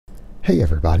Hey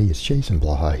everybody, it's Jason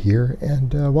Blaha here,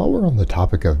 and while we're on the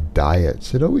topic of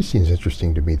diets, it always seems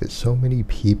interesting to me that so many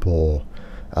people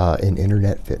in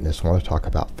internet fitness want to talk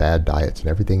about fad diets and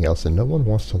everything else, and no one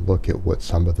wants to look at what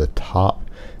some of the top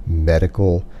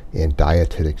medical and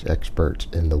dietetics experts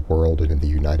in the world and in the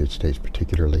United States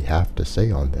particularly have to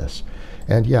say on this.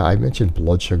 And yeah, I mentioned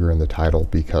blood sugar in the title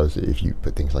because if you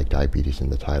put things like diabetes in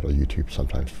the title, YouTube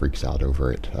sometimes freaks out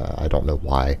over it. I don't know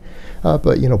why,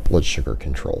 but blood sugar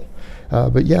control.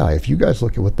 But yeah, if you guys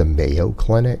look at what the Mayo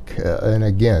Clinic, and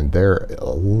again, they're a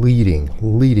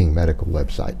leading medical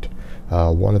website,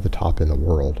 one of the top in the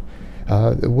world.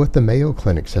 What the Mayo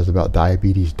Clinic says about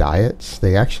diabetes diets,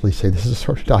 they actually say this is the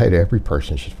sort of diet every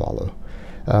person should follow.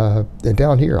 And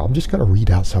down here, I'm just going to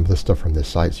read out some of the stuff from this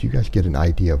site so you guys get an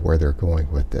idea of where they're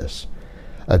going with this.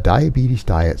 A diabetes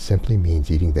diet simply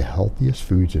means eating the healthiest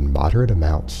foods in moderate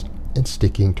amounts and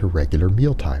sticking to regular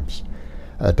meal times.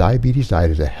 A diabetes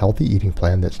diet is a healthy eating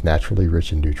plan that's naturally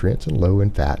rich in nutrients and low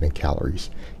in fat and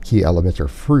calories. Key elements are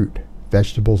fruit,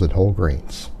 vegetables, and whole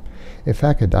grains. In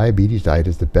fact, a diabetes diet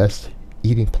is the best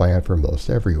eating plan for most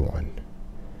everyone.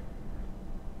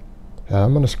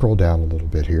 I'm going to scroll down a little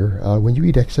bit here. When you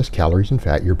eat excess calories and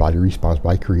fat, your body responds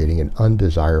by creating an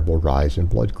undesirable rise in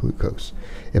blood glucose.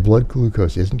 If blood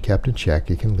glucose isn't kept in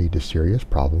check, it can lead to serious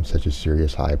problems such as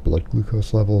serious high blood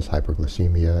glucose levels,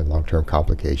 hyperglycemia, and long-term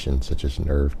complications such as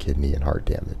nerve, kidney, and heart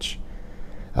damage.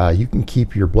 You can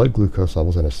keep your blood glucose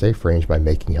levels in a safe range by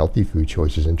making healthy food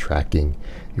choices and tracking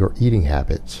your eating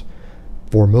habits.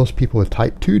 For most people with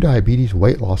type 2 diabetes,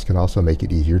 weight loss can also make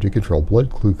it easier to control blood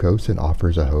glucose and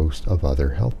offers a host of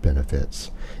other health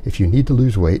benefits. If you need to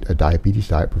lose weight, a diabetes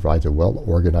diet provides a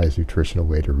well-organized nutritional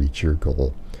way to reach your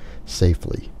goal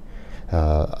safely.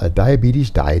 A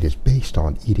diabetes diet is based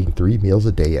on eating 3 meals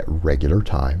a day at regular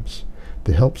times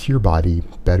that helps your body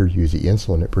better use the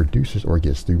insulin it produces or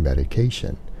gets through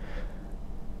medication.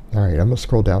 Alright, I'm going to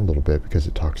scroll down a little bit because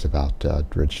it talks about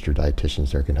registered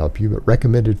dietitians there can help you, but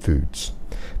recommended foods.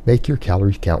 Make your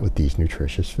calories count with these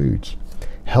nutritious foods.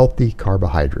 Healthy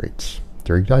carbohydrates.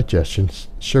 During digestion,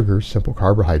 sugars, simple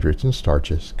carbohydrates, and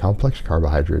starches, complex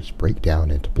carbohydrates break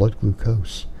down into blood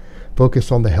glucose.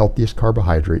 Focus on the healthiest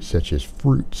carbohydrates such as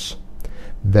fruits,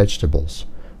 vegetables,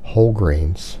 whole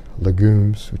grains,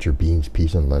 legumes, which are beans,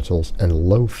 peas, and lentils, and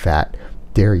low-fat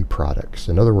dairy products.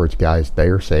 In other words, guys, they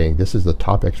are saying, this is the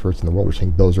top experts in the world are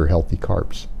saying those are healthy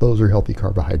carbs. Those are healthy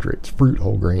carbohydrates, fruit,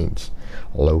 whole grains,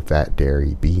 low-fat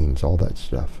dairy, beans, all that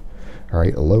stuff. All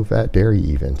right, low-fat dairy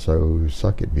even, so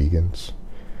suck it, vegans.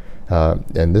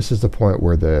 And this is the point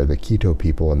where the keto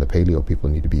people and the paleo people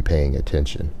need to be paying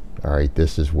attention. All right,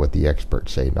 this is what the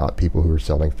experts say, not people who are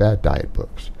selling fad diet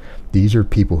books. These are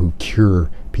people who cure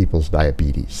people's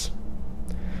diabetes.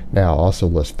 Now, also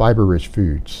list fiber-rich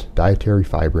foods. Dietary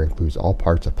fiber includes all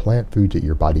parts of plant foods that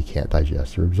your body can't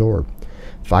digest or absorb.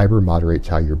 Fiber moderates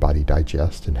how your body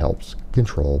digests and helps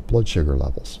control blood sugar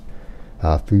levels.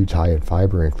 Foods high in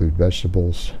fiber include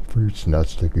vegetables, fruits,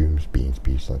 nuts, legumes, beans,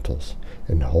 peas, lentils,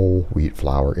 and whole wheat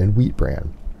flour and wheat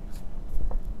bran.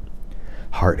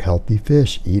 Heart-healthy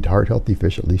fish. Eat heart-healthy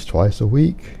fish at least twice a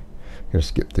week. I'm going to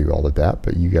skip through all of that,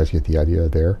 but you guys get the idea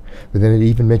there. But then it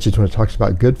even mentions when it talks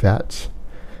about good fats,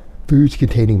 foods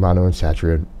containing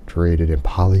monounsaturated and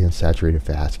polyunsaturated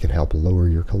fats can help lower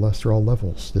your cholesterol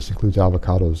levels. This includes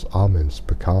avocados, almonds,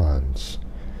 pecans,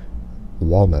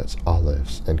 walnuts,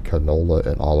 olives, and canola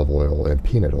and olive oil and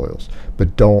peanut oils.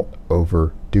 But don't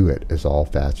overdo it, as all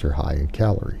fats are high in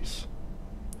calories.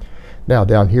 Now,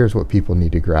 down here is what people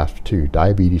need to grasp too.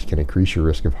 Diabetes can increase your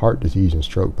risk of heart disease and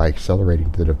stroke by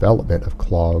accelerating the development of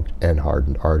clogged and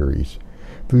hardened arteries.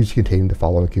 Foods containing the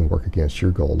following can work against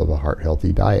your goal of a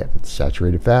heart-healthy diet.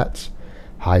 Saturated fats,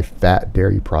 high-fat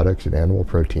dairy products, and animal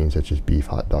proteins such as beef,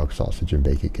 hot dog, sausage, and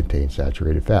bacon contain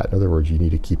saturated fat. In other words, you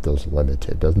need to keep those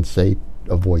limited. It doesn't say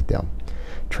avoid them.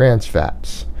 Trans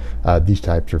fats. These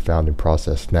types are found in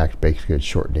processed snacks, baked goods,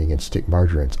 shortening, and stick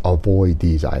margarines. Avoid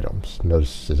these items. Notice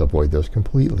it says avoid those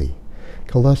completely.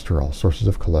 Cholesterol. Sources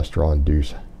of cholesterol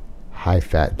induce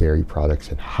high-fat dairy products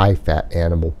and high-fat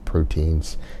animal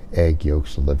proteins, egg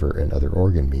yolks, liver, and other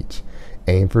organ meats.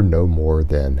 Aim for no more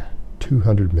than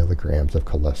 200 milligrams of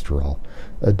cholesterol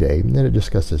a day. And then it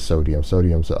discusses sodium.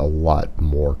 Sodium's a lot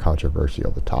more controversial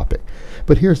of a topic.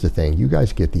 But here's the thing. You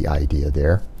guys get the idea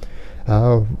there.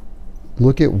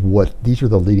 Look at what these are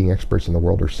the leading experts in the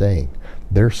world are saying.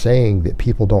 They're saying that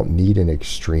people don't need an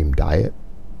extreme diet.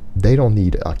 They don't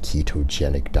need a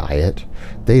ketogenic diet.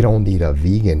 They don't need a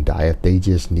vegan diet. They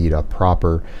just need a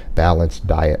proper balanced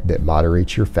diet that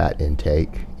moderates your fat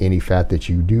intake. Any fat that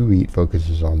you do eat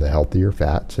focuses on the healthier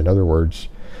fats. In other words,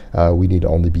 We need to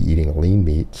only be eating lean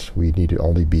meats. We need to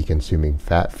only be consuming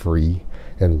fat-free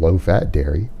and low-fat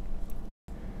dairy.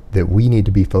 That we need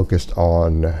to be focused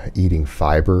on eating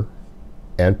fiber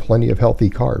and plenty of healthy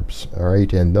carbs. All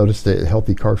right, and notice that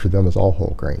healthy carbs for them is all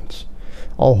whole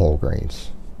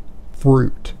grains,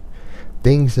 fruit,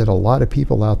 things that a lot of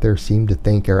people out there seem to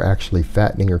think are actually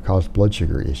fattening or cause blood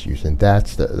sugar issues, and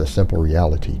that's the simple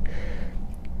reality.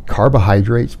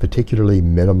 Carbohydrates, particularly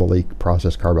minimally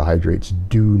processed carbohydrates,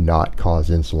 do not cause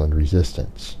insulin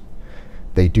resistance.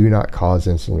 They do not cause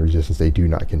insulin resistance. They do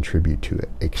not contribute to it.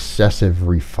 Excessive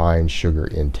refined sugar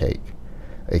intake,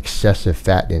 excessive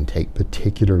fat intake,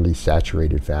 particularly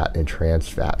saturated fat and trans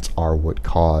fats, are what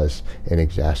cause and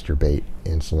exacerbate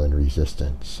insulin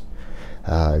resistance.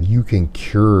 You can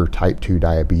cure type 2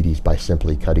 diabetes by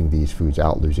simply cutting these foods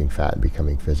out, losing fat, and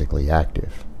becoming physically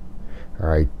active. All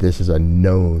right, this is a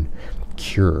known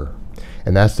cure.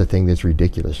 And that's the thing that's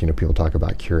ridiculous. You know, people talk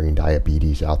about curing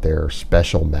diabetes out there,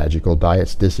 special magical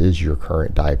diets. This is your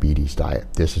current diabetes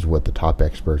diet. This is what the top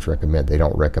experts recommend. They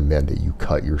don't recommend that you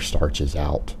cut your starches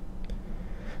out.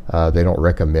 They don't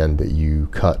recommend that you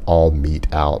cut all meat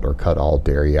out or cut all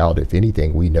dairy out. If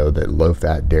anything, we know that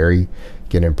low-fat dairy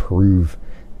can improve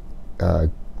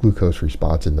glucose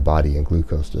response in the body and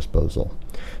glucose disposal.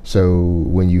 So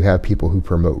when you have people who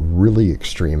promote really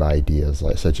extreme ideas,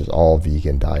 like such as all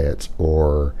vegan diets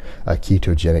or a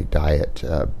ketogenic diet,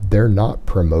 they're not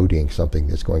promoting something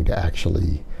that's going to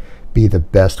actually be the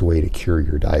best way to cure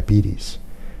your diabetes.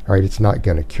 All right, it's not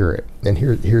going to cure it. And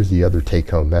here's the other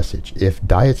take-home message. If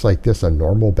diets like this, a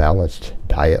normal balanced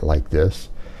diet like this,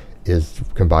 is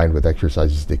combined with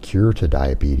exercise as the cure to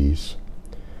diabetes,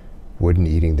 wouldn't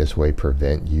eating this way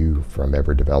prevent you from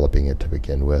ever developing it to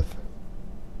begin with?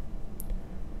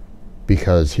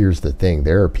 Because here's the thing,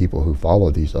 there are people who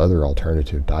follow these other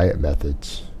alternative diet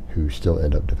methods who still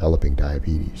end up developing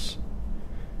diabetes.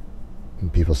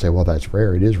 And people say, well, that's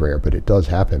rare. It is rare, but it does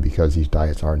happen because these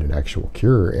diets aren't an actual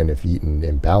cure, and if eaten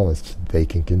imbalanced, they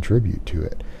can contribute to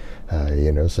it.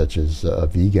 Such as a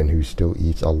vegan who still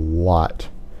eats a lot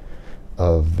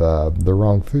of the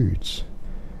wrong foods.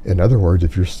 In other words,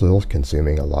 if you're still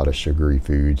consuming a lot of sugary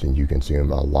foods and you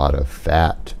consume a lot of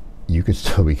fat, you can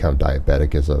still become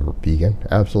diabetic as a vegan.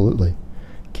 Absolutely.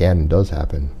 Can and does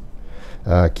happen.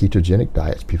 Ketogenic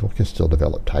diets, people can still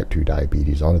develop type 2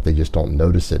 diabetes on it. They just don't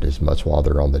notice it as much while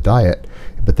they're on the diet,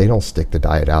 but they don't stick the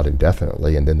diet out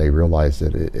indefinitely, and then they realize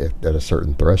that at a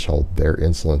certain threshold, their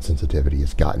insulin sensitivity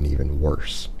has gotten even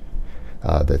worse,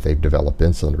 that they've developed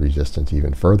insulin resistance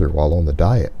even further while on the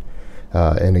diet.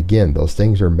 And again, those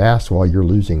things are masked while you're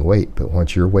losing weight, but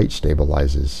once your weight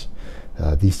stabilizes,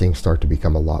 these things start to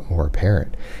become a lot more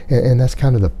apparent. And that's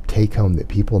kind of the take-home that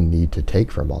people need to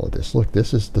take from all of this. Look,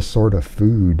 this is the sort of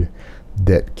food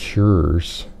that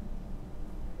cures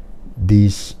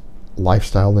these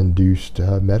lifestyle-induced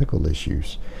medical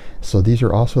issues. So these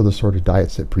are also the sort of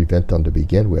diets that prevent them to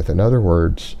begin with. In other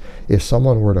words, if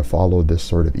someone were to follow this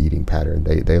sort of eating pattern,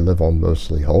 they live on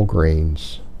mostly whole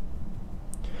grains,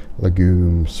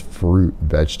 legumes, fruit,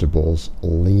 vegetables,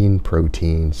 lean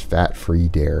proteins, fat-free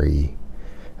dairy,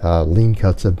 lean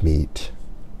cuts of meat.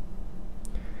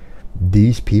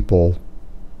 These people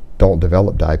don't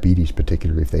develop diabetes,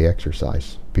 particularly if they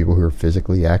exercise. People who are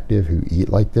physically active, who eat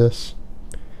like this,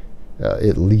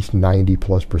 at least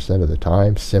 90+% of the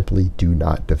time, simply do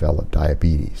not develop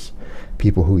diabetes.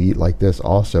 People who eat like this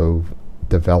also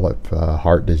develop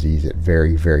heart disease at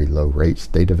very, very low rates.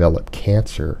 They develop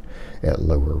cancer at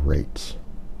lower rates.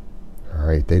 All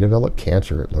right, they develop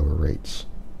cancer at lower rates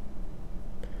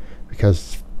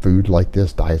because food like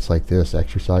this, diets like this,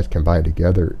 exercise combined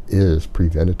together is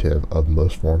preventative of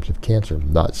most forms of cancer.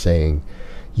 I'm not saying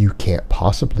you can't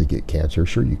possibly get cancer.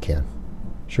 Sure you can.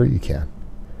 Sure you can.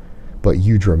 But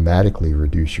you dramatically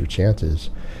reduce your chances.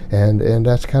 And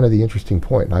that's kind of the interesting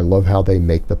point. And I love how they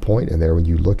make the point in there when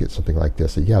you look at something like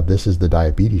this. That, yeah, this is the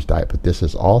diabetes diet, but this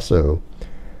is also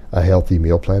a healthy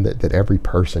meal plan that every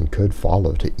person could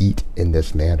follow to eat in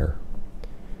this manner.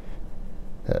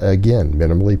 Again,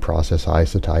 minimally processed high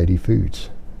satiety foods.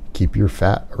 Keep your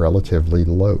fat relatively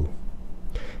low.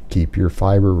 Keep your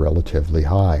fiber relatively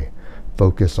high.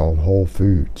 Focus on whole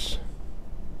foods.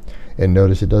 And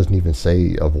notice it doesn't even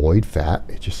say avoid fat.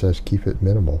 It just says keep it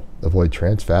minimal. Avoid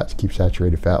trans fats, keep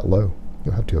saturated fat low.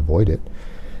 You don't have to avoid it.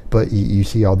 But you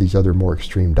see all these other more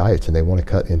extreme diets, and they want to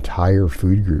cut entire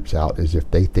food groups out as if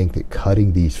they think that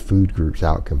cutting these food groups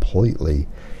out completely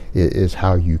is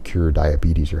how you cure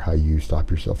diabetes or how you stop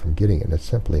yourself from getting it. And it's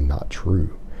simply not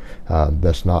true.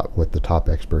 That's not what the top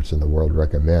experts in the world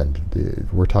recommend.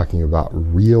 We're talking about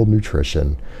real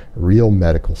nutrition, real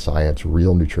medical science,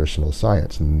 real nutritional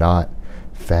science, not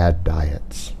fad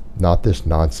diets. Not this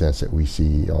nonsense that we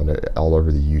see on all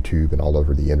over the YouTube and all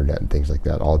over the internet and things like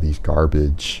that. All these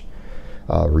garbage,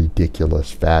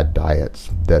 ridiculous fad diets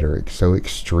that are so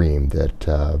extreme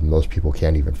that most people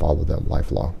can't even follow them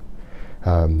lifelong.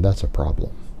 That's a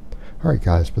problem. Alright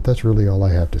guys, but that's really all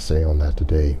I have to say on that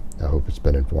today. I hope it's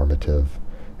been informative,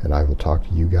 and I will talk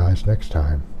to you guys next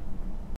time.